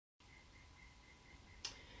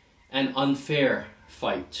an unfair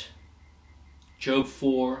fight. Job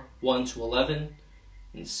 4, 1-11,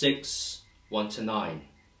 and 6, 1-9.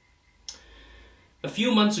 A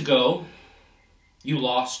few months ago, you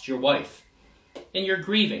lost your wife, and you're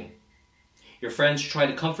grieving. Your friends try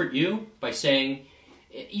to comfort you by saying,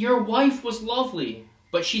 "Your wife was lovely,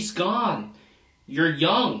 but she's gone. You're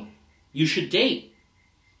young. You should date."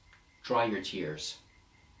 Dry your tears.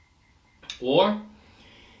 Or,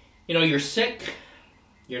 you're sick.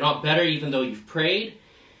 You're not better even though you've prayed.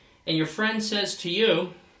 And your friend says to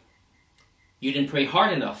you, "You didn't pray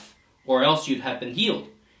hard enough, or else you'd have been healed.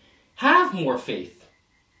 Have more faith.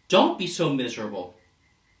 Don't be so miserable."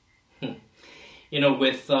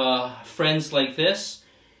 With friends like this,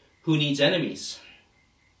 who needs enemies?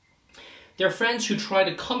 They're friends who try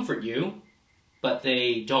to comfort you, but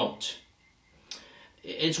they don't.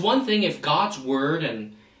 It's one thing if God's word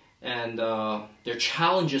and their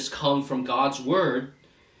challenges come from God's word,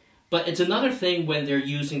 but it's another thing when they're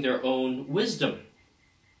using their own wisdom.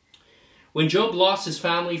 When Job lost his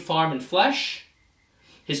family, farm, and flesh,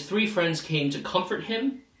 his 3 friends came to comfort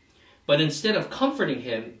him, but instead of comforting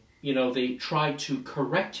him, they tried to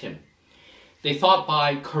correct him. They thought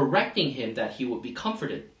by correcting him that he would be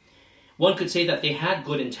comforted. One could say that they had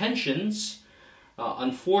good intentions.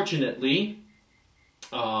 Unfortunately,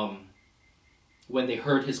 when they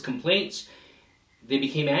heard his complaints, they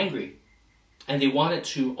became angry. And they wanted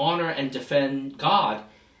to honor and defend God,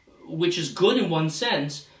 which is good in one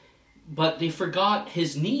sense, but they forgot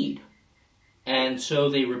his need. And so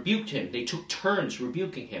they rebuked him. They took turns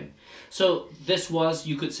rebuking him. So this was,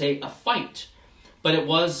 you could say, a fight. But it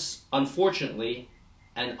was, unfortunately,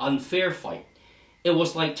 an unfair fight. It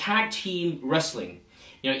was like tag team wrestling.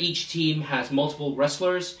 Each team has multiple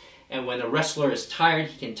wrestlers, and when a wrestler is tired,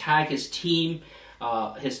 he can tag his teammate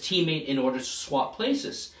in order to swap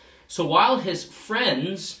places. So while his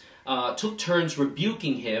friends took turns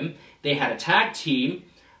rebuking him, they had a tag team.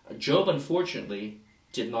 Job, unfortunately,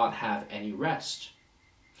 did not have any rest.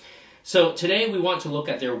 So today we want to look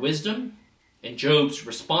at their wisdom and Job's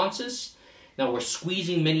responses. Now we're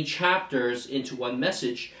squeezing many chapters into one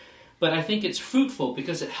message, but I think it's fruitful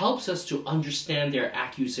because it helps us to understand their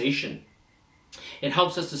accusation. It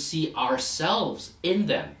helps us to see ourselves in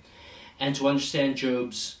them and to understand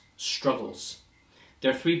Job's struggles.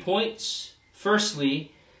 There are 3 points.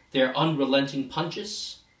 Firstly, their unrelenting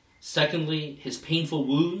punches. Secondly, his painful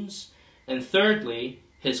wounds. And thirdly,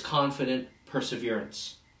 his confident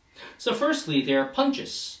perseverance. So firstly, their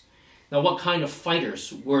punches. Now, what kind of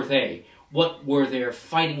fighters were they? What were their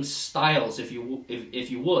fighting styles, if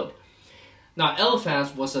you would? Now,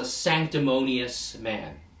 Eliphaz was a sanctimonious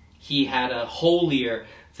man. He had a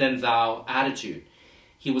holier-than-thou attitude.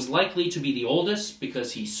 He was likely to be the oldest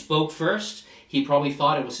because he spoke first. He probably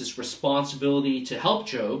thought it was his responsibility to help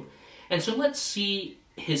Job. And so let's see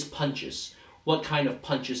his punches. What kind of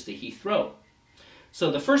punches did he throw?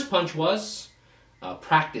 So the first punch was,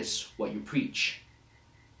 practice what you preach.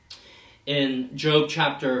 In Job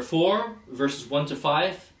chapter 4, verses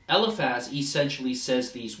 1-5, Eliphaz essentially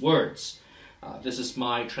says these words. This is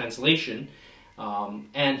my translation.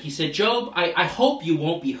 And he said, "Job, I hope you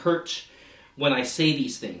won't be hurt when I say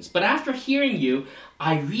these things. But after hearing you,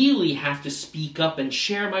 I really have to speak up and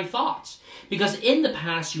share my thoughts. Because in the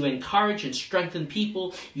past you encouraged and strengthened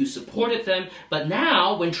people, you supported them, but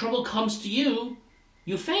now when trouble comes to you,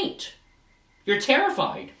 you faint. You're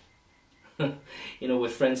terrified."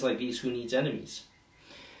 With friends like these, who needs enemies?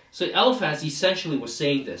 So Eliphaz essentially was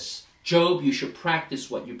saying this. Job, you should practice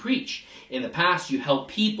what you preach. In the past, you helped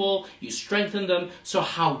people, you strengthened them, so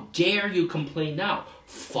how dare you complain now?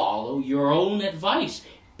 Follow your own advice.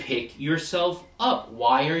 Pick yourself up.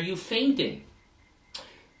 Why are you fainting?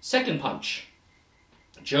 Second punch.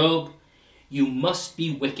 Job, you must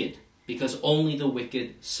be wicked, because only the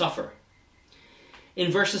wicked suffer. In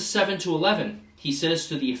verses 7-11, he says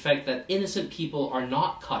to the effect that innocent people are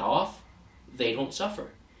not cut off, they don't suffer.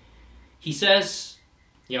 He says,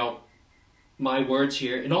 my words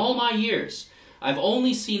here, "In all my years, I've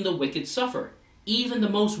only seen the wicked suffer. Even the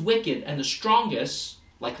most wicked and the strongest,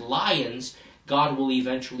 like lions, God will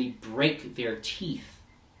eventually break their teeth."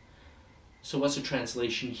 So what's the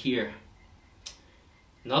translation here?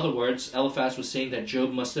 In other words, Eliphaz was saying that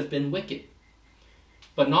Job must have been wicked.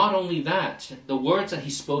 But not only that, the words that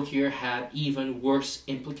he spoke here had even worse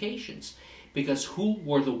implications. Because who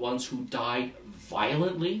were the ones who died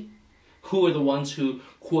violently? Who were the ones who,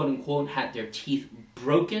 quote unquote, had their teeth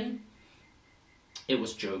broken? It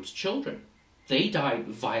was Job's children. They died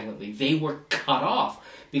violently. They were cut off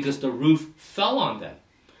because the roof fell on them.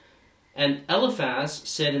 And Eliphaz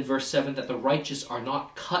said in verse 7 that the righteous are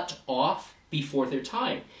not cut off before their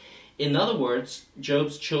time. In other words,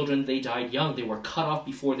 Job's children, they died young. They were cut off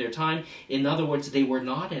before their time. In other words, they were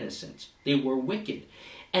not innocent. They were wicked.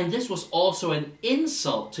 And this was also an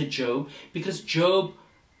insult to Job, because Job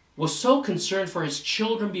was so concerned for his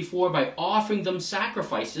children before by offering them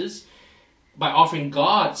sacrifices, by offering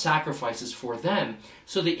God sacrifices for them.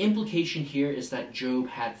 So the implication here is that Job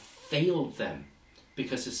had failed them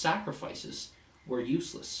because his sacrifices were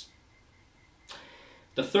useless.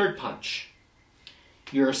 The third punch.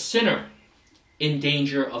 You're a sinner in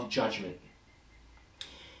danger of judgment.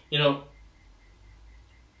 You know,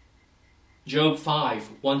 Job 5,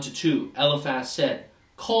 1-2, Eliphaz said,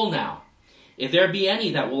 "Call now, if there be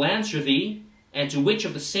any that will answer thee, and to which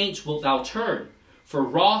of the saints wilt thou turn? For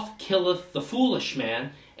wrath killeth the foolish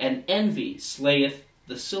man, and envy slayeth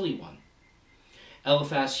the silly one."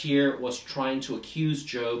 Eliphaz here was trying to accuse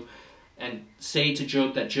Job and say to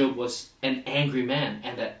Job that Job was an angry man,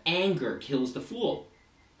 and that anger kills the fool.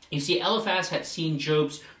 You see, Eliphaz had seen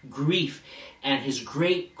Job's grief and his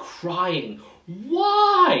great crying,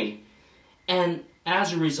 "Why?" And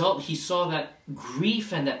as a result, he saw that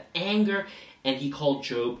grief and that anger, and he called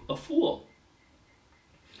Job a fool.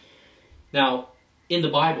 Now, in the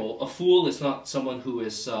Bible, a fool is not someone who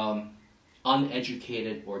is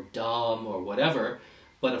uneducated or dumb or whatever,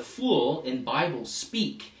 but a fool in Bible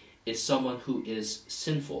speak is someone who is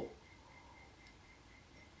sinful.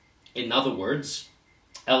 In other words,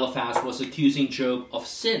 Eliphaz was accusing Job of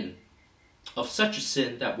sin, of such a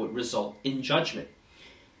sin that would result in judgment.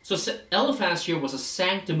 So Eliphaz here was a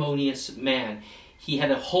sanctimonious man. He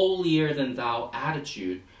had a holier-than-thou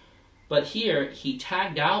attitude. But here he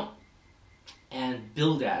tagged out and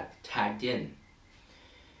Bildad tagged in.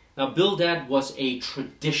 Now Bildad was a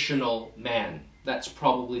traditional man. That's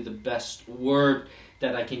probably the best word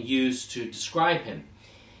that I can use to describe him.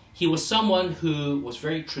 He was someone who was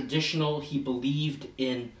very traditional. He believed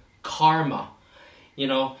in karma. You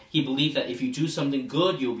know, he believed that if you do something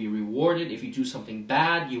good, you'll be rewarded. If you do something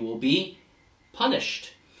bad, you will be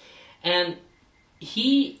punished. And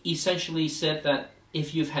he essentially said that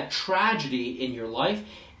if you've had tragedy in your life,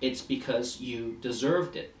 it's because you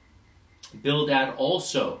deserved it. Bildad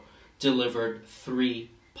also delivered 3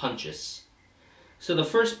 punches. So the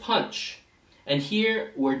first punch, and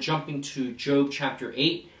here we're jumping to Job chapter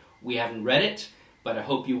 8. We haven't read it, but I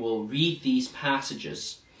hope you will read these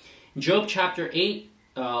passages. In Job chapter 8,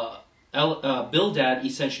 Bildad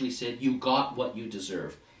essentially said, "You got what you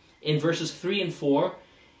deserve." In verses 3 and 4,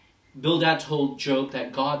 Bildad told Job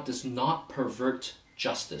that God does not pervert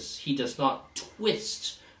justice. He does not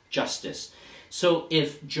twist justice. So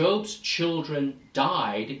if Job's children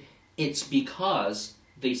died, it's because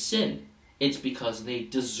they sinned. It's because they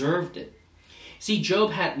deserved it. See,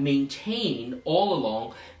 Job had maintained all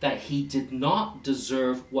along that he did not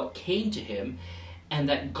deserve what came to him, and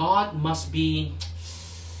that God must be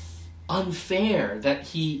unfair, that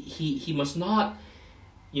he must not,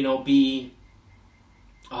 be,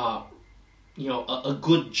 a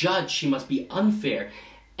good judge. He must be unfair.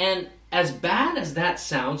 And as bad as that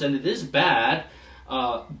sounds, and it is bad,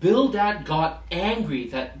 Bildad got angry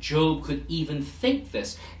that Job could even think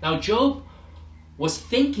this. Now, Job was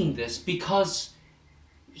thinking this because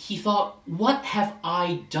he thought, what have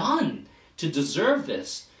I done to deserve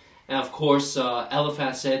this? And of course,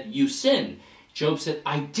 Eliphaz said, "You sin." Job said,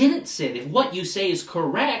 "I didn't sin. If what you say is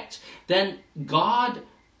correct, then God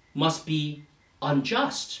must be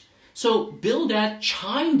unjust." So Bildad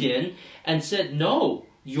chimed in and said, "No,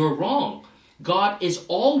 you're wrong. God is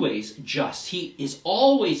always just. He is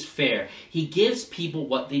always fair. He gives people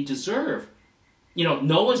what they deserve.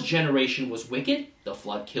 Noah's generation was wicked. The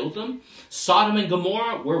flood killed them. Sodom and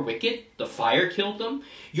Gomorrah were wicked. The fire killed them.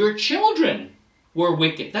 Your children were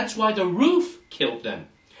wicked. That's why the roof killed them.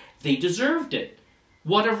 They deserved it.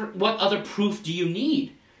 What other proof do you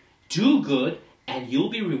need? Do good and you'll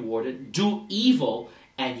be rewarded. Do evil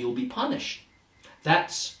and you'll be punished."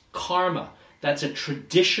 That's karma. That's a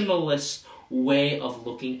traditionalist way of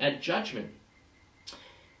looking at judgment.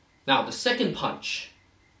 Now, the second punch.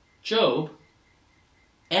 Job,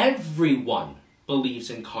 everyone believes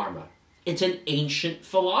in karma. It's an ancient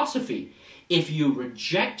philosophy. If you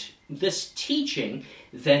reject this teaching,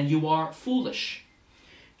 then you are foolish.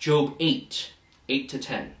 Job 8,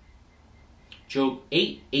 8-10. Job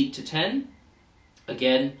 8, 8-10.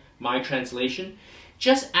 Again, my translation.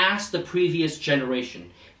 Just ask the previous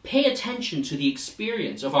generation. Pay attention to the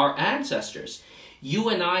experience of our ancestors. You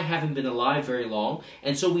and I haven't been alive very long,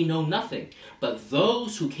 and so we know nothing. But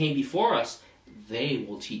those who came before us, they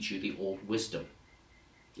will teach you the old wisdom.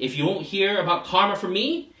 If you won't hear about karma from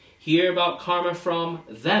me, hear about karma from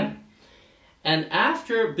them. And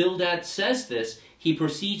after Bildad says this, he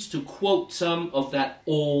proceeds to quote some of that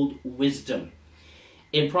old wisdom.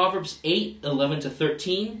 In Proverbs 8:11 to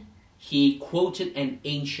 13, he quoted an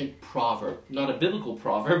ancient proverb. Not a biblical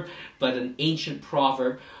proverb, but an ancient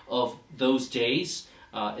proverb of those days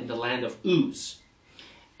in the land of Uz.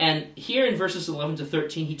 And here in verses 11 to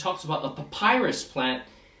 13, he talks about a papyrus plant.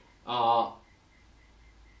 And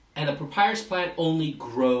a papyrus plant only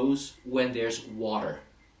grows when there's water.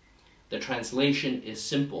 The translation is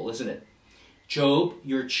simple, isn't it? Job,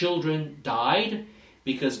 your children died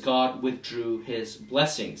because God withdrew his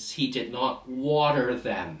blessings. He did not water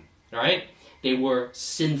them. All right? They were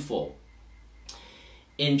sinful.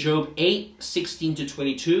 In Job 8:16 to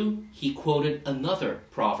 22, he quoted another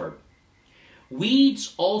proverb.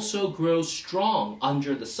 Weeds also grow strong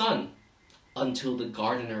under the sun until the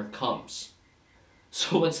gardener comes.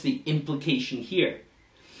 So what's the implication here?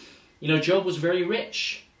 You know, Job was very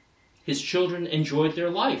rich. His children enjoyed their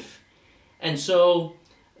life. And so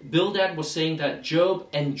Bildad was saying that Job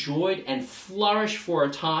enjoyed and flourished for a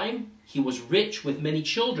time. He was rich with many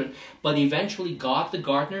children, but eventually God the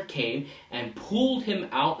gardener came and pulled him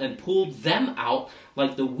out and pulled them out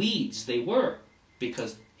like the weeds they were,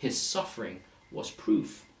 because his suffering was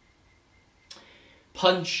proof.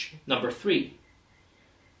 Punch number 3.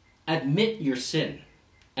 Admit your sin,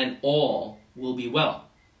 and all will be well.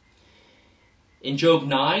 In Job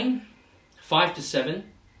 9:5 to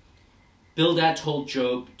 7, Bildad told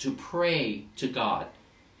Job to pray to God.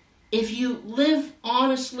 If you live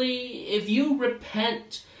honestly, if you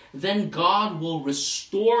repent, then God will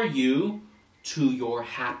restore you to your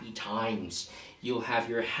happy times. You'll have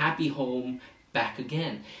your happy home back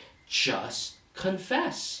again. Just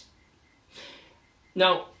confess.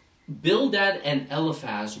 Now, Bildad and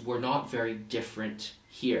Eliphaz were not very different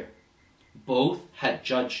here. Both had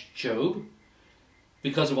judged Job.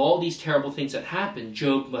 Because of all these terrible things that happened,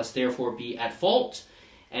 Job must therefore be at fault,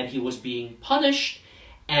 and he was being punished.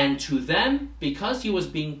 And to them, because he was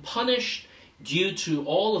being punished due to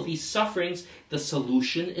all of these sufferings, the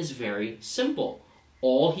solution is very simple.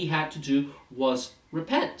 All he had to do was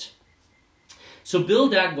repent. So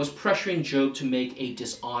Bildad was pressuring Job to make a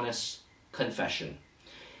dishonest confession.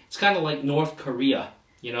 It's kind of like North Korea,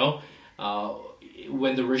 you know.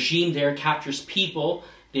 When the regime there captures people,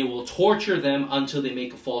 they will torture them until they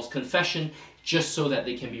make a false confession just so that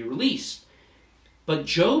they can be released. But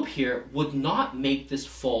Job here would not make this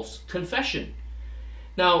false confession.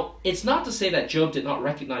 Now, it's not to say that Job did not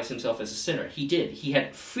recognize himself as a sinner. He did. He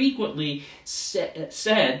had frequently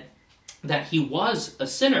said that he was a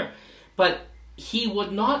sinner. But he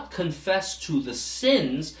would not confess to the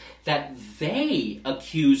sins that they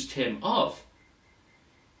accused him of.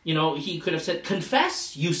 You know, he could have said,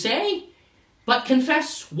 confess, you say? But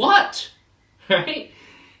confess what? Right?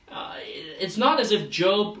 It's not as if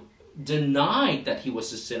Job denied that he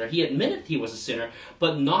was a sinner. He admitted he was a sinner,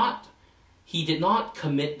 but he did not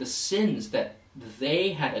commit the sins that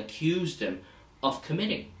they had accused him of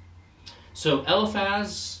committing. So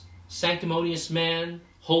Eliphaz, sanctimonious man,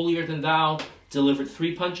 holier than thou, delivered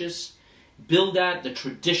 3 punches. Bildad, the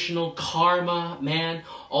traditional karma man,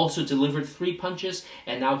 also delivered 3 punches,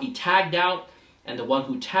 and now he tagged out, and the one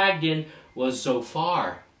who tagged in was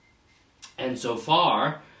Zophar. And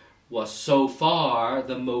Zophar was so far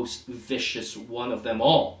the most vicious one of them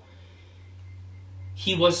all.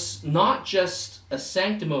 He was not just a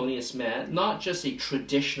sanctimonious man, not just a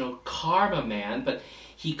traditional karma man, but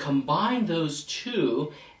he combined those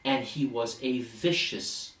two, and he was a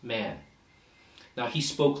vicious man. Now he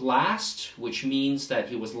spoke last, which means that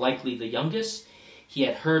he was likely the youngest. He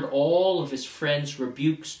had heard all of his friends'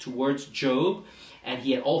 rebukes towards Job, and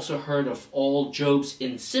he had also heard of all Job's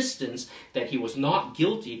insistence that he was not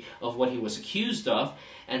guilty of what he was accused of.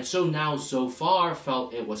 And so now Zophar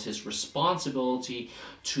felt it was his responsibility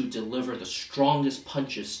to deliver the strongest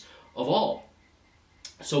punches of all.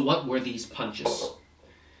 So what were these punches?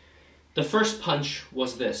 The first punch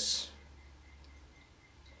was this: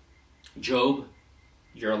 Job,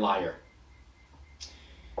 you're a liar.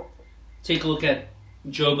 Take a look at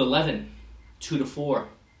Job 11, 2-4.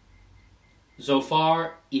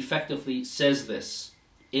 Zophar effectively says this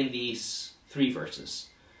in these 3 verses.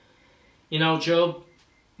 You know, Job,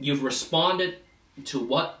 you've responded to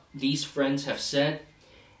what these friends have said,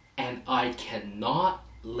 and I cannot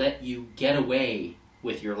let you get away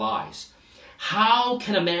with your lies. How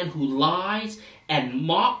can a man who lies and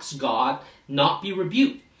mocks God not be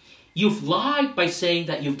rebuked? You've lied by saying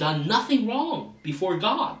that you've done nothing wrong before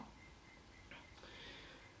God.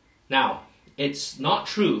 Now, it's not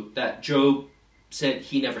true that Job said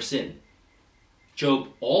he never sinned. Job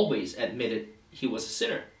always admitted he was a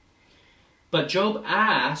sinner. But Job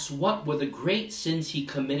asks what were the great sins he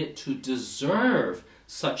committed to deserve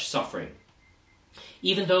such suffering.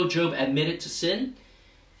 Even though Job admitted to sin,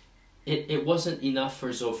 it wasn't enough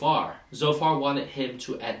for Zophar. Zophar wanted him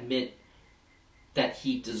to admit that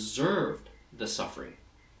he deserved the suffering,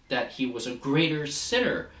 that he was a greater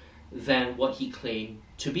sinner than what he claimed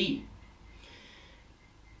to be.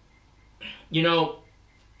 You know,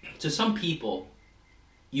 to some people,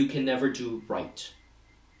 you can never do right.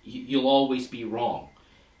 You'll always be wrong.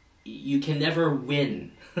 You can never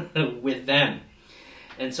win with them.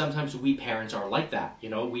 And sometimes we parents are like that. You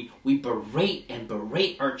know, we berate and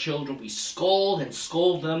berate our children. We scold and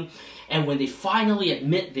scold them. And when they finally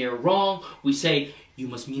admit they're wrong, we say, you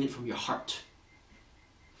must mean it from your heart.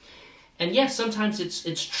 And yes, sometimes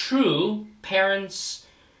it's true. Parents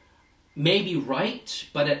may be right,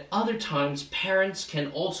 but at other times, parents can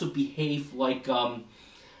also behave like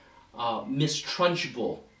Miss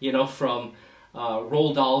Trunchbull, you know, from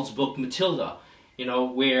Roald Dahl's book Matilda, you know,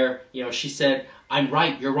 where, you know, she said, I'm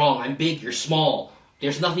right, you're wrong, I'm big, you're small,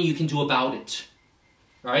 there's nothing you can do about it,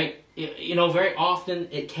 right? You know, very often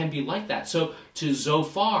it can be like that. So to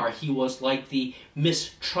Zophar, he was like the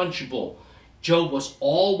Miss Trunchbull. Job was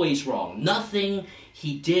always wrong. Nothing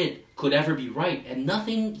he did could ever be right, and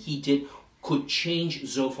nothing he did could change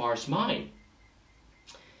Zophar's mind.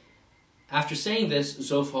 After saying this,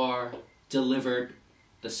 Zophar delivered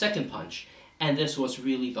the second punch, and this was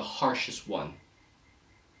really the harshest one.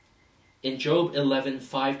 In Job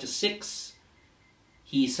 11:5-6,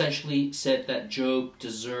 he essentially said that Job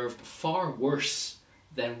deserved far worse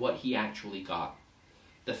than what he actually got.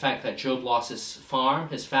 The fact that Job lost his farm,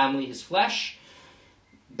 his family, his flesh,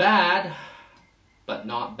 bad, but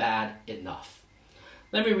not bad enough.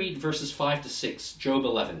 Let me read verses 5-6, Job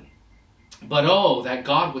 11. But oh, that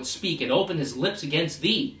God would speak and open his lips against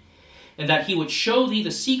thee, and that he would show thee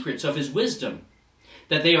the secrets of his wisdom,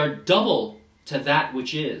 that they are double to that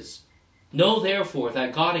which is. Know therefore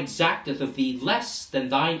that God exacteth of thee less than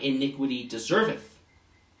thine iniquity deserveth.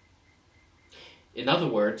 In other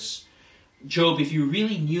words, Job, if you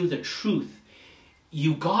really knew the truth,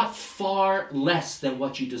 you got far less than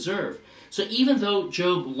what you deserve. So even though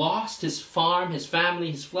Job lost his farm, his family,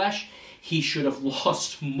 his flesh, he should have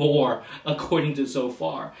lost more, according to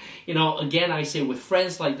Zophar. You know, again, I say with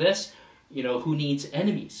friends like this, you know, who needs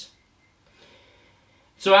enemies?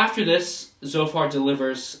 So after this, Zophar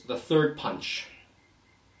delivers the third punch.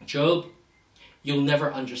 Job, you'll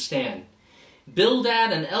never understand.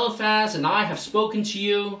 Bildad and Eliphaz and I have spoken to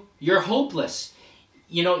you. You're hopeless.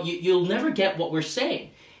 You know, you'll never get what we're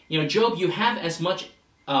saying. You know, Job, you have as much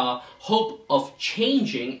hope of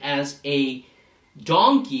changing as a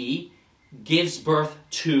donkey gives birth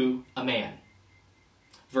to a man.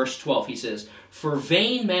 Verse 12, he says, For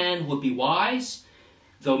vain man would be wise,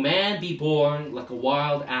 though man be born like a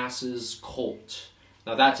wild ass's colt.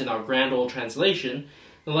 Now that's in our Grand Old Translation.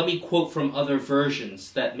 Now let me quote from other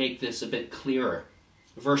versions that make this a bit clearer.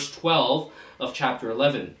 Verse 12 of chapter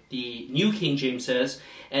 11. The New King James says,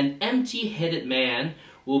 An empty-headed man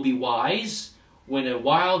will be wise when a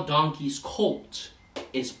wild donkey's colt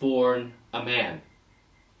is born a man.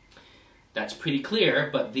 That's pretty clear,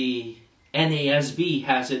 but the NASB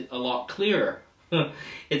has it a lot clearer.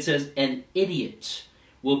 It says, An idiot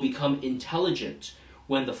will become intelligent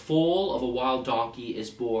when the foal of a wild donkey is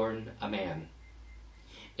born a man.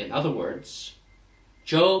 In other words,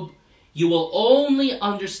 Job, you will only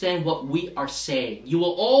understand what we are saying. You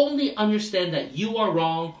will only understand that you are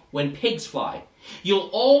wrong when pigs fly. You'll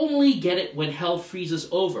only get it when hell freezes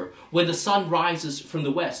over, when the sun rises from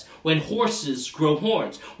the west, when horses grow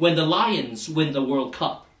horns, when the Lions win the World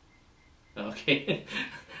Cup. Okay,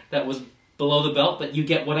 that was below the belt, but you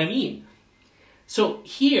get what I mean. So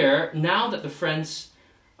here, now that the friends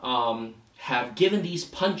have given these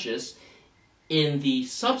punches, in the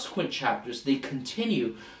subsequent chapters, they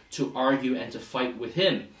continue to argue and to fight with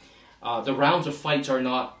him. The rounds of fights are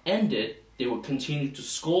not ended. They will continue to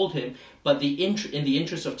scold him, but in the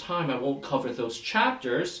interest of time, I won't cover those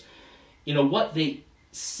chapters. You know, what they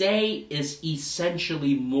say is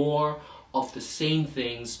essentially more of the same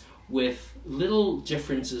things with little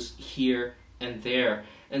differences here and there.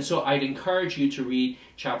 And so I'd encourage you to read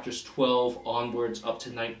chapters 12 onwards up to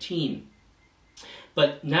 19.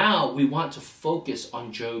 But now we want to focus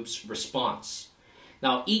on Job's response.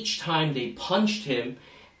 Now, each time they punched him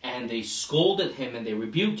and they scolded him and they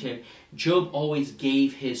rebuked him, Job always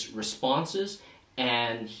gave his responses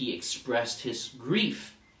and he expressed his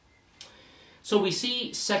grief. So we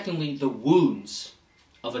see, secondly, the wounds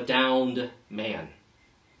of a downed man.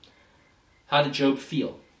 How did Job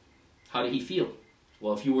feel? How did he feel?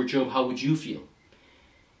 Well, if you were Job, how would you feel?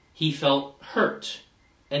 He felt hurt,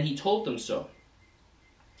 and he told them so.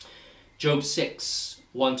 Job 6,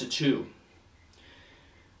 1-2.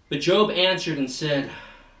 But Job answered and said,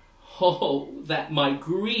 "Oh, that my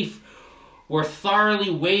grief were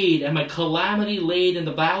thoroughly weighed and my calamity laid in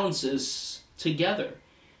the balances together."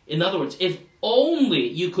 In other words, if only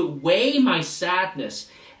you could weigh my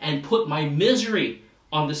sadness and put my misery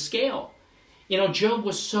on the scale. Job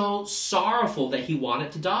was so sorrowful that he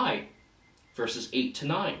wanted to die. Verses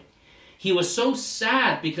 8-9. He was so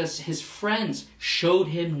sad because his friends showed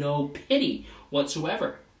him no pity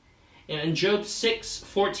whatsoever. In Job 6,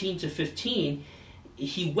 14-15,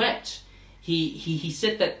 he wept. He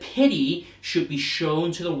said that pity should be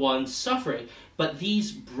shown to the ones suffering. But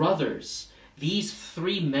these brothers, these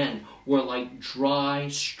three men, were like dry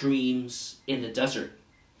streams in the desert.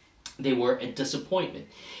 They were a disappointment.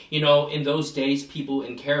 In those days, people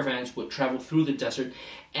in caravans would travel through the desert,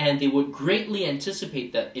 and they would greatly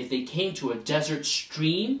anticipate that if they came to a desert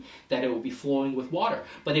stream, that it would be flowing with water.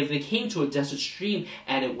 But if they came to a desert stream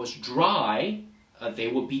and it was dry, they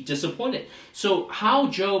would be disappointed. So how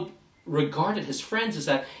Job regarded his friends is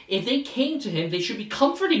that if they came to him, they should be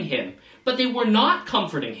comforting him. But they were not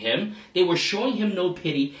comforting him. They were showing him no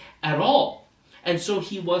pity at all. And so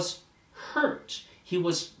he was hurt. He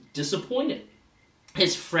was disappointed.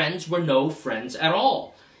 His friends were no friends at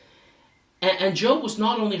all. And Job was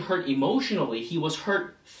not only hurt emotionally, he was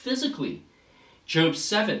hurt physically. Job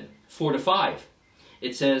 7, 4-5.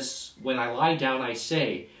 It says, "When I lie down, I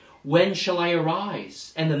say, when shall I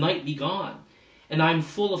arise, and the night be gone? And I am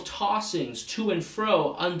full of tossings to and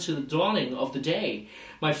fro unto the dawning of the day.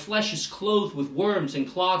 My flesh is clothed with worms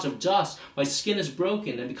and clods of dust. My skin is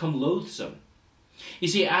broken and become loathsome." You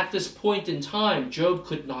see, at this point in time, Job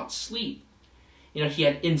could not sleep. He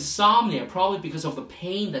had insomnia, probably because of the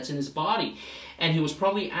pain that's in his body. And he was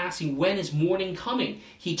probably asking, when is morning coming?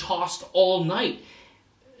 He tossed all night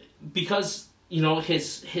because,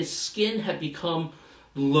 his skin had become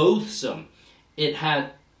loathsome. It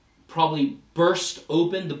had probably burst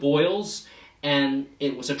open, the boils, and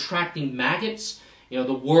it was attracting maggots,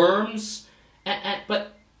 the worms.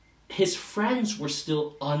 But his friends were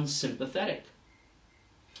still unsympathetic.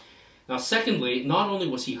 Now, secondly, not only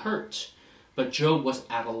was he hurt, but Job was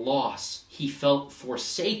at a loss. He felt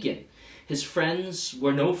forsaken. His friends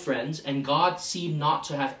were no friends, and God seemed not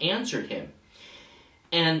to have answered him.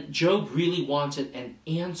 And Job really wanted an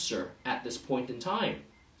answer at this point in time.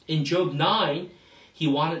 In Job 9, he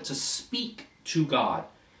wanted to speak to God,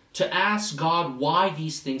 to ask God why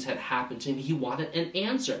these things had happened to him. He wanted an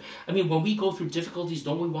answer. When we go through difficulties,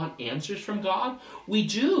 don't we want answers from God? We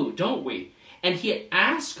do, don't we? And he had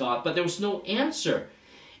asked God, but there was no answer.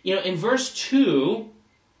 In verse 2,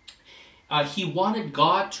 he wanted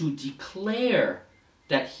God to declare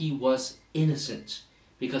that he was innocent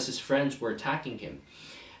because his friends were attacking him.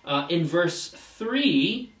 In verse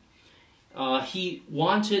 3, he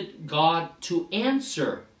wanted God to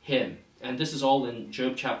answer him. And this is all in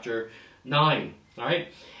Job chapter 9. All right?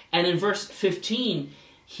 And in verse 15,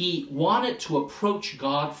 he wanted to approach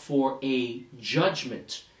God for a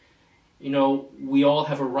judgment. We all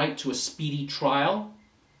have a right to a speedy trial.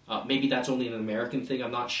 Maybe that's only an American thing,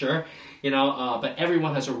 I'm not sure. But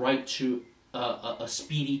everyone has a right to a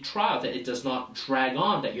speedy trial, that it does not drag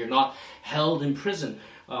on, that you're not held in prison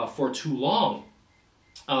for too long.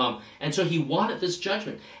 And so he wanted this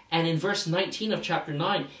judgment. And in verse 19 of chapter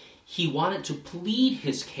 9, he wanted to plead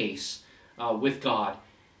his case with God.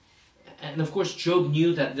 And of course, Job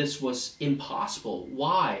knew that this was impossible.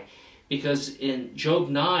 Why? Because in Job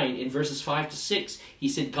 9, in verses 5-6, he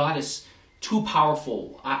said, God is too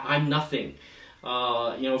powerful. I'm nothing.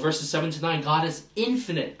 Verses 7-9, God is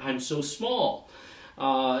infinite. I'm so small.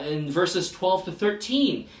 In verses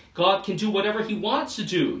 12-13, God can do whatever he wants to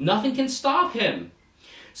do. Nothing can stop him.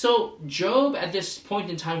 So Job at this point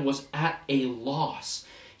in time was at a loss.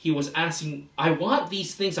 He was asking, I want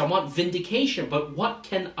these things, I want vindication, but what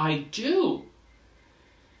can I do?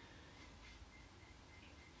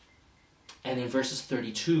 And in verses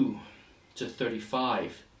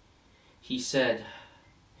 32-35, he said,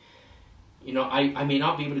 I may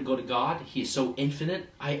not be able to go to God. He is so infinite.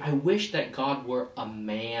 I wish that God were a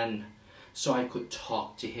man so I could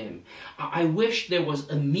talk to him. I wish there was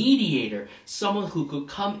a mediator, someone who could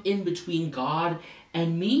come in between God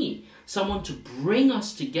and me, someone to bring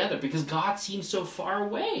us together, because God seems so far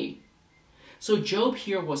away. So Job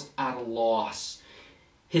here was at a loss.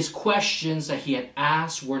 His questions that he had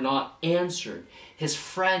asked were not answered. His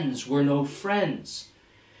friends were no friends.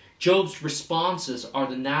 Job's responses are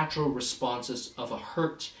the natural responses of a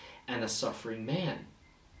hurt and a suffering man.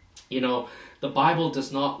 The Bible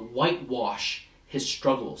does not whitewash his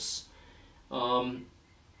struggles.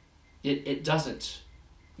 It doesn't.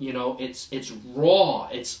 You know, it's raw,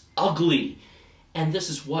 it's ugly, and this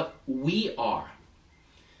is what we are.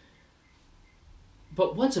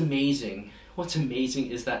 But what's amazing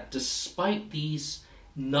is that despite these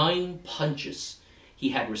 9 punches he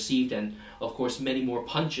had received, and of course many more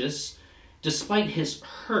punches, despite his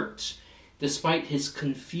hurt, despite his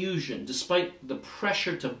confusion, despite the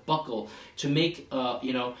pressure to buckle, to make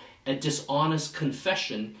a dishonest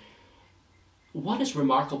confession, what is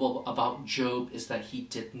remarkable about Job is that he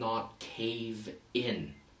did not cave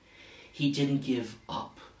in. He didn't give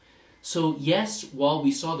up. So yes, while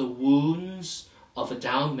we saw the wounds of a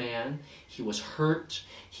down man, he was hurt,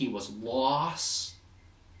 he was lost.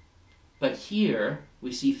 But here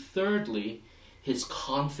we see thirdly his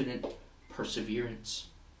confident perseverance.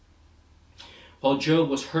 While Job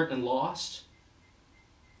was hurt and lost,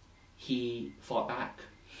 he fought back.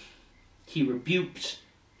 He rebuked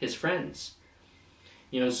his friends.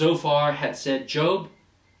 Zophar had said, Job,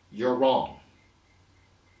 you're wrong.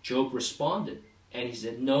 Job responded, and he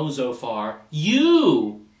said, no, Zophar,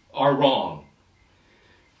 you are wrong.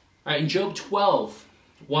 All right, in Job 12,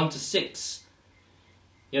 1-6,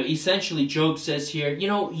 essentially Job says here,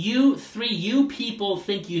 you people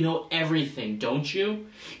think you know everything, don't you?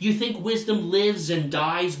 You think wisdom lives and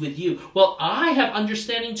dies with you. Well, I have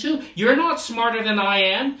understanding too. You're not smarter than I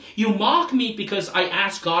am. You mock me because I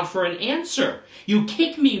ask God for an answer. You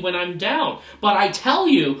kick me when I'm down. But I tell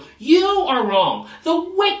you, you are wrong. The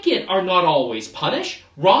wicked are not always punished.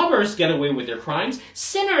 Robbers get away with their crimes.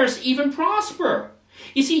 Sinners even prosper.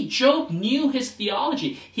 You see, Job knew his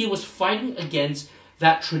theology. He was fighting against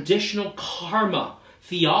that traditional karma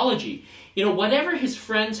theology. Whatever his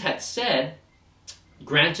friends had said,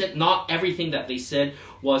 granted, not everything that they said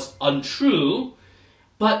was untrue,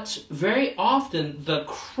 but very often the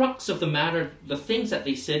crux of the matter, the things that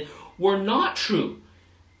they said, were not true.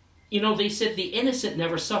 They said the innocent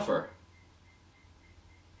never suffer.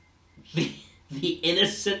 The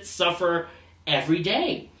innocent suffer every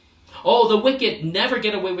day. Oh, the wicked never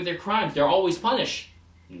get away with their crimes. They're always punished.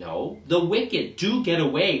 No, the wicked do get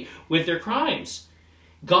away with their crimes.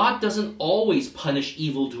 God doesn't always punish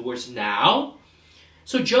evildoers now.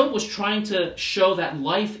 So Job was trying to show that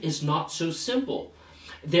life is not so simple.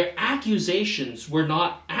 Their accusations were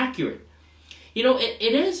not accurate.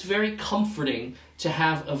 It is very comforting to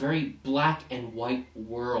have a very black and white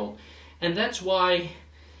world. And that's why,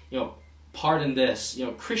 pardon this,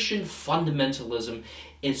 Christian fundamentalism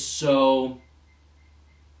is so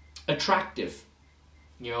attractive.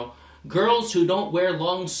 Girls who don't wear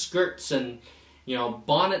long skirts and,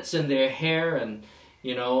 bonnets in their hair and,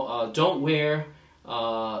 don't wear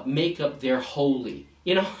makeup, they're holy.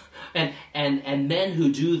 And men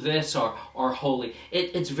who do this are holy.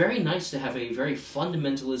 It's very nice to have a very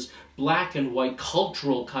fundamentalist, black and white,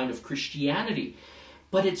 cultural kind of Christianity.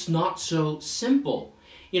 But it's not so simple.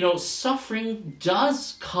 Suffering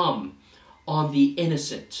does come on the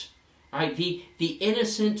innocent. All right? The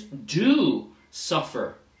innocent do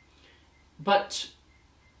suffer. But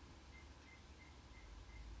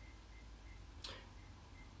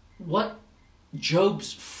what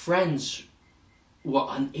Job's friends were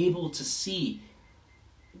unable to see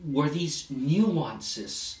were these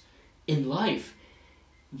nuances in life.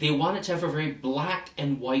 They wanted to have a very black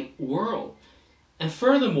and white world. And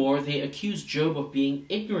furthermore, they accused Job of being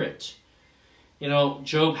ignorant.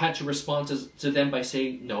 Job had to respond to them by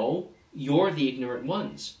saying, no, you're the ignorant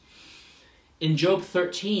ones. In Job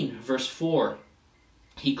 13, verse 4,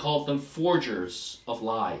 he called them forgers of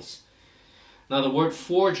lies. Now, the word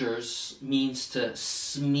forgers means to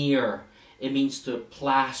smear. It means to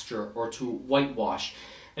plaster or to whitewash.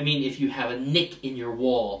 I mean, if you have a nick in your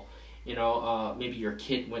wall, maybe your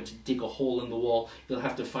kid went to dig a hole in the wall, you'll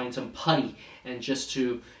have to find some putty and just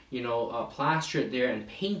to, plaster it there and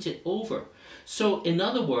paint it over. So, in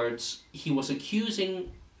other words, he was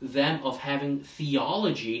accusing them of having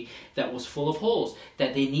theology that was full of holes,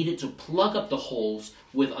 that they needed to plug up the holes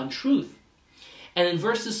with untruth. And in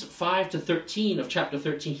verses 5-13 of chapter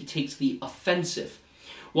 13, he takes the offensive.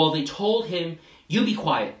 While they told him, you be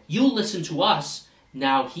quiet, you listen to us,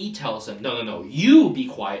 now he tells them, no, you be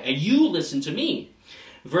quiet and you listen to me.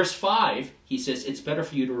 Verse 5, he says, it's better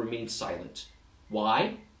for you to remain silent.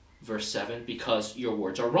 Why? Verse 7, because your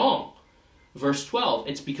words are wrong. Verse 12,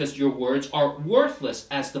 it's because your words are worthless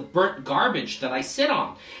as the burnt garbage that I sit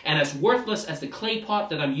on, and as worthless as the clay pot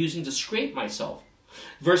that I'm using to scrape myself.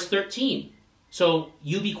 Verse 13, so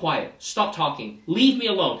you be quiet, stop talking, leave me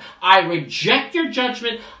alone. I reject your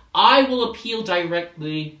judgment, I will appeal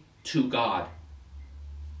directly to God.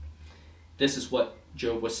 This is what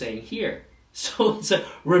Job was saying here. So it's a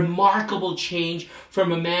remarkable change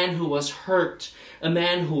from a man who was hurt, a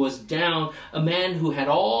man who was down, a man who had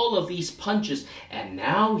all of these punches. And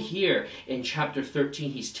now here in chapter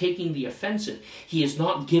 13, he's taking the offensive. He is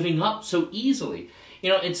not giving up so easily. You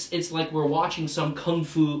know, it's like we're watching some kung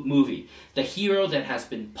fu movie. The hero that has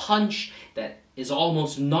been punched, that is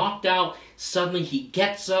almost knocked out, suddenly he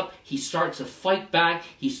gets up, he starts to fight back,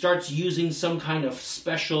 he starts using some kind of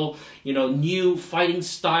special, new fighting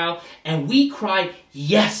style, and we cry,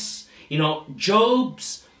 yes! Job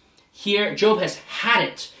has had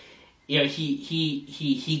it.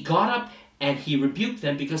 He got up and he rebuked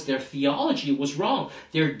them because their theology was wrong.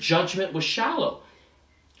 Their judgment was shallow.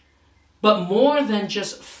 But more than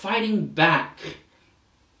just fighting back,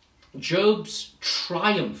 Job's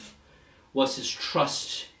triumph was his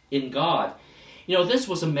trust in God. This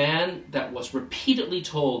was a man that was repeatedly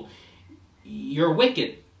told, you're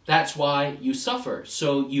wicked, that's why you suffer,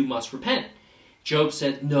 so you must repent. Job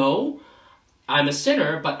said, no, I'm a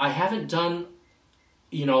sinner, but I haven't done,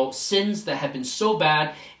 sins that have been so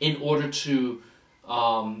bad in order to,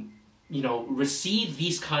 receive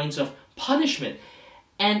these kinds of punishment.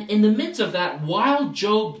 And in the midst of that, while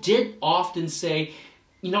Job did often say,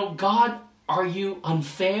 God, are you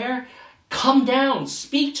unfair? Come down,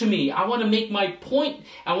 speak to me. I want to make my point.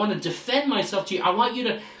 I want to defend myself to you. I want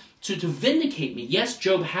you to vindicate me. Yes,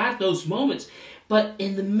 Job had those moments, but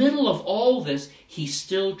in the middle of all this, he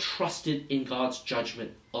still trusted in God's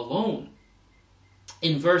judgment alone.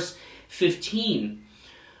 In verse 15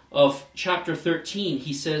 of chapter 13,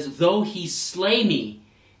 he says, though he slay me,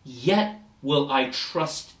 yet will I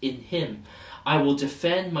trust in him. I will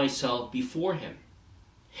defend myself before him.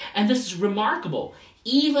 And this is remarkable.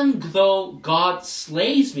 Even though God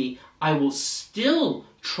slays me, I will still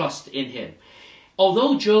trust in him.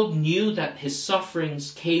 Although Job knew that his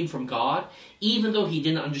sufferings came from God, even though he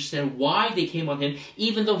didn't understand why they came on him,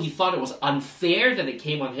 even though he thought it was unfair that it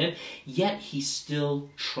came on him, yet he still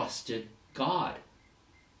trusted God.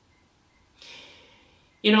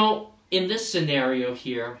 In this scenario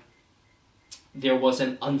here, there was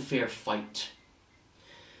an unfair fight.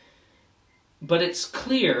 But it's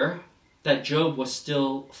clear that Job was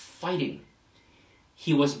still fighting.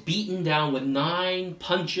 He was beaten down with 9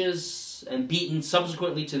 punches and beaten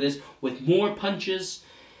subsequently to this with more punches.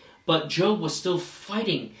 But Job was still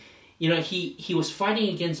fighting. He was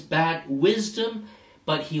fighting against bad wisdom,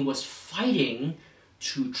 but he was fighting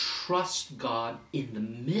to trust God in the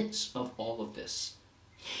midst of all of this.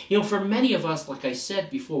 For many of us, like I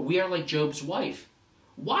said before, we are like Job's wife.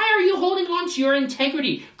 Why are you holding on to your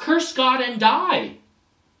integrity? Curse God and die.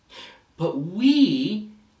 But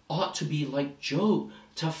we ought to be like Job,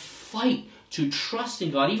 to fight, to trust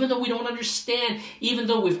in God. Even though we don't understand, even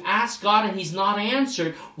though we've asked God and he's not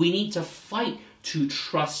answered, we need to fight to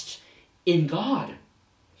trust in God.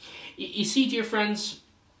 You see, dear friends,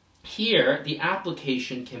 here the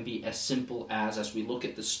application can be as simple as we look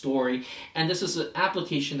at the story, and this is an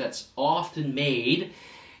application that's often made.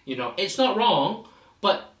 It's not wrong,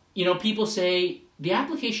 but people say the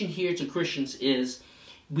application here to Christians is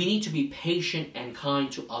we need to be patient and kind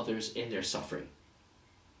to others in their suffering.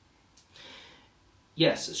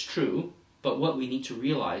 Yes, it's true, but what we need to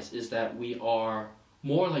realize is that we are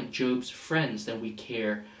more like Job's friends than we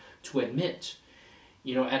care to admit.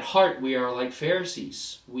 At heart, we are like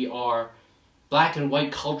Pharisees. We are black and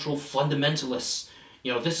white cultural fundamentalists.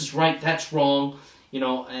 This is right, that's wrong.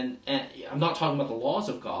 And I'm not talking about the laws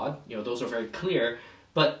of God. Those are very clear.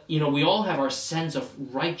 But, we all have our sense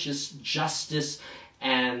of righteous justice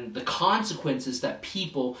and the consequences that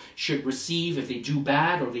people should receive if they do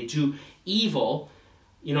bad or they do evil.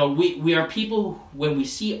 We are people, when we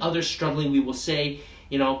see others struggling, we will say,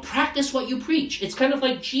 practice what you preach. It's kind of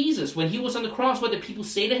like Jesus. When he was on the cross, what did people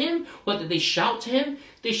say to him? What did they shout to him?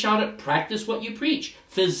 They shouted, practice what you preach.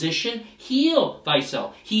 Physician, heal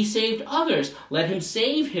thyself. He saved others. Let him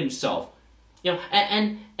save himself.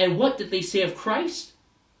 And what did they say of Christ?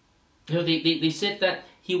 They said that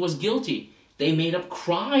he was guilty. They made up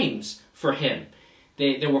crimes for him.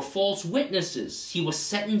 There were false witnesses. He was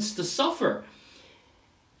sentenced to suffer.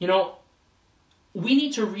 We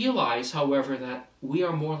need to realize, however, that we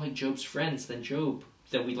are more like Job's friends than Job,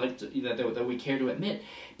 that we care to admit,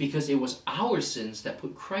 because it was our sins that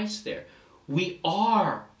put Christ there. We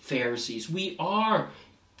are Pharisees. We are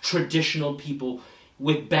traditional people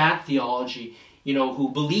with bad theology,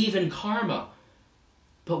 who believe in karma.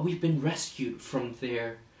 But we've been rescued from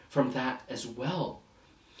that as well.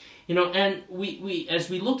 And we as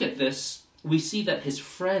we look at this, we see that his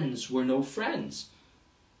friends were no friends.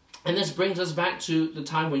 And this brings us back to the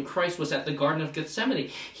time when Christ was at the Garden of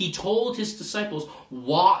Gethsemane. He told his disciples,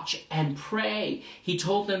 watch and pray. He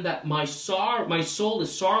told them that my soul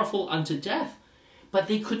is sorrowful unto death. But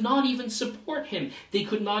they could not even support him. They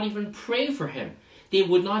could not even pray for him. They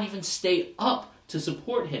would not even stay up to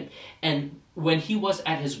support him. And when he was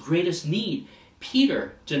at his greatest need,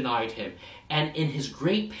 Peter denied him. And in his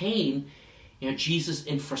great pain, Jesus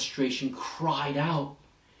in frustration cried out.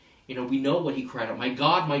 We know what he cried out. My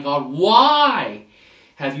God, why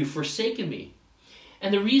have you forsaken me?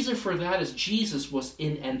 And the reason for that is Jesus was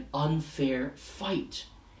in an unfair fight.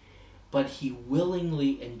 But he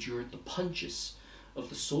willingly endured the punches of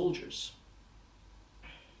the soldiers.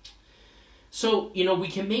 So, we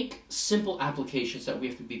can make simple applications that we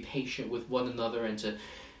have to be patient with one another and to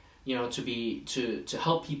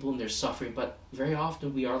help people in their suffering. But very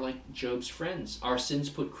often we are like Job's friends. Our sins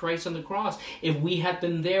put Christ on the cross. If we had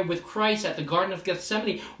been there with Christ at the Garden of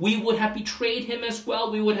Gethsemane, we would have betrayed him as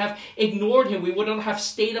well. We would have ignored him. We wouldn't have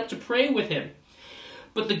stayed up to pray with him.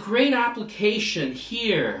 But the great application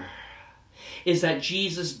here is that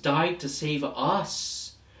Jesus died to save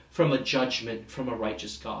us from a judgment from a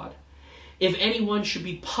righteous God. If anyone should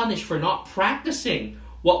be punished for not practicing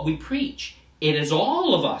what we preach, it is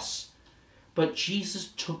all of us. But Jesus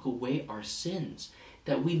took away our sins,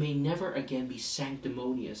 that we may never again be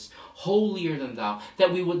sanctimonious, holier than thou,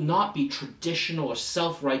 that we would not be traditional or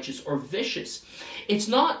self-righteous or vicious. It's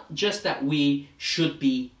not just that we should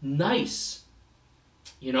be nice.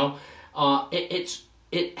 It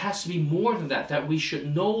has to be more than that we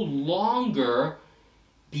should no longer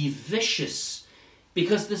be vicious,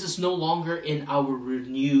 because this is no longer in our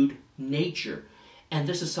renewed nature. And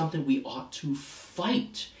this is something we ought to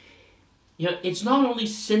fight. It's not only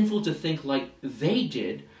sinful to think like they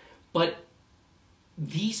did, but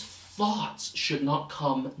these thoughts should not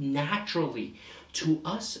come naturally to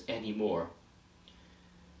us anymore.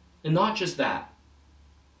 And not just that.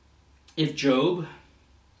 If Job,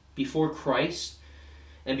 before Christ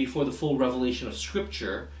and before the full revelation of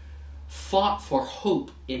Scripture, fought for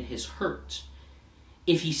hope in his hurt,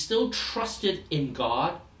 if he still trusted in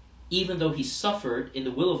God, even though he suffered in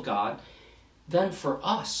the will of God, then for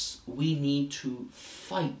us, we need to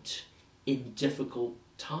fight in difficult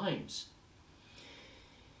times.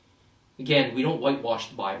 Again, we don't whitewash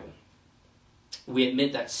the Bible. We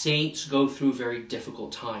admit that saints go through very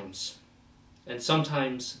difficult times, and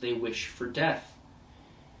sometimes they wish for death.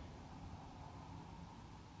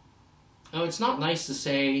 Now, it's not nice to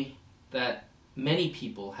say that many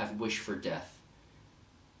people have wished for death,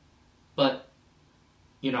 but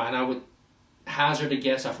and I would hazard a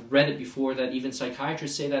guess, I've read it before, that even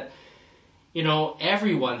psychiatrists say that,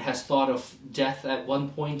 everyone has thought of death at one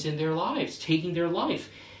point in their lives, taking their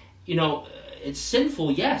life. It's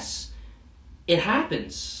sinful, yes. It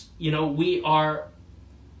happens. We are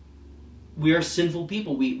sinful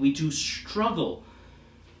people. We do struggle.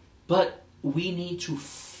 But we need to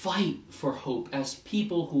fight for hope as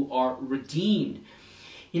people who are redeemed.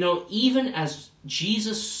 Even as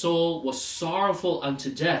Jesus' soul was sorrowful unto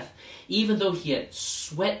death, even though he had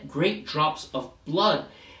sweat great drops of blood,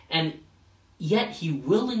 and yet he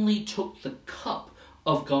willingly took the cup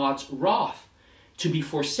of God's wrath to be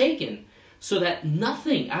forsaken, so that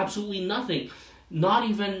nothing, absolutely nothing, not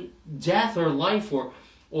even death or life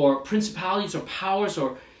or principalities or powers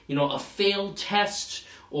or a failed test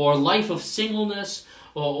or life of singleness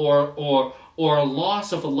or a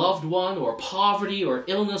loss of a loved one, or poverty, or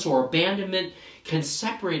illness, or abandonment, can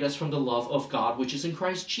separate us from the love of God, which is in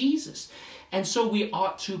Christ Jesus. And so we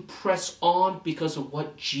ought to press on because of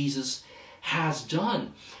what Jesus has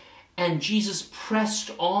done. And Jesus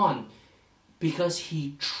pressed on because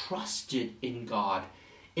he trusted in God.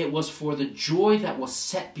 It was for the joy that was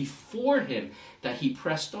set before him that he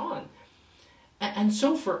pressed on. And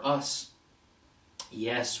so for us,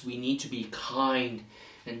 yes, we need to be kind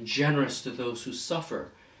and generous to those who suffer.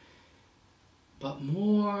 But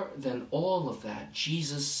more than all of that,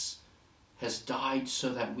 Jesus has died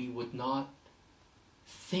so that we would not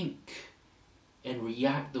think and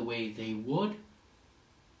react the way they would,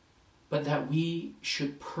 but that we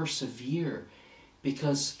should persevere,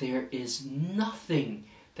 because there is nothing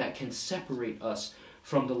that can separate us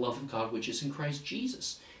from the love of God which is in Christ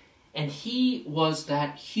Jesus. And he was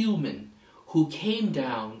that human who came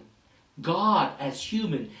down, God as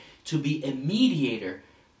human, to be a mediator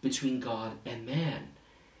between God and man.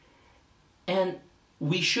 And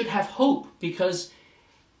we should have hope, because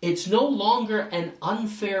it's no longer an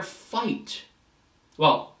unfair fight.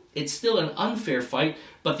 Well, it's still an unfair fight,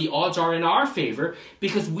 but the odds are in our favor,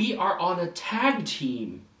 because we are on a tag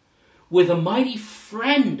team with a mighty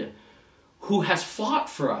friend who has fought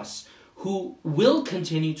for us, who will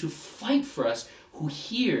continue to fight for us, who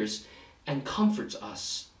hears and comforts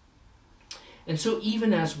us. And so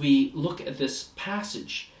even as we look at this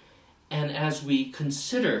passage, and as we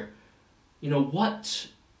consider, what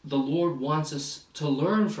the Lord wants us to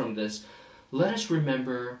learn from this, let us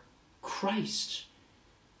remember Christ.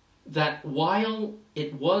 That while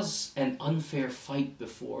it was an unfair fight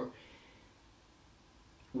before,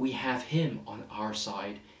 we have him on our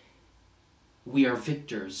side. We are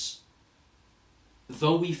victors.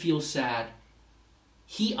 Though we feel sad,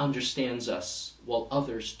 he understands us while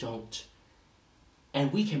others don't.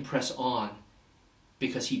 And we can press on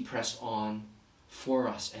because he pressed on for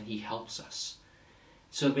us and he helps us.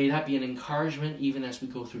 So may that be an encouragement even as we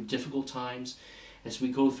go through difficult times, as we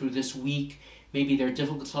go through this week. Maybe there are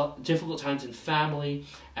difficult times in family,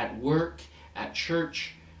 at work, at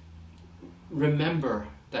church. Remember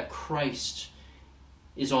that Christ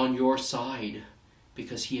is on your side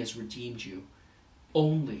because he has redeemed you.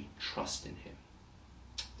 Only trust in him.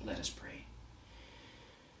 Let us pray.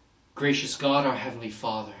 Gracious God, our Heavenly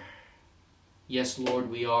Father, yes, Lord,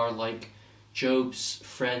 we are like Job's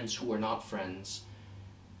friends who are not friends.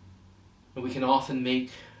 And we can often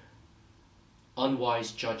make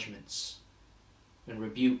unwise judgments and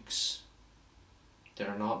rebukes that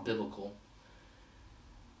are not biblical.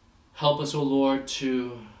 Help us, O Lord,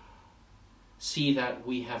 to see that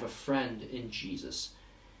we have a friend in Jesus,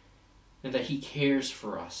 and that he cares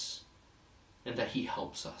for us, and that he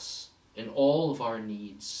helps us in all of our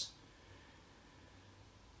needs.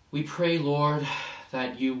 We pray, Lord,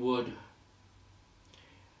 that you would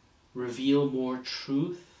reveal more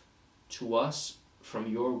truth to us from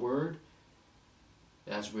your word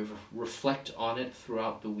as we reflect on it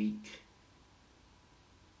throughout the week.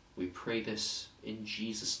 We pray this in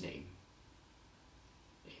Jesus' name.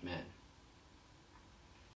 Amen.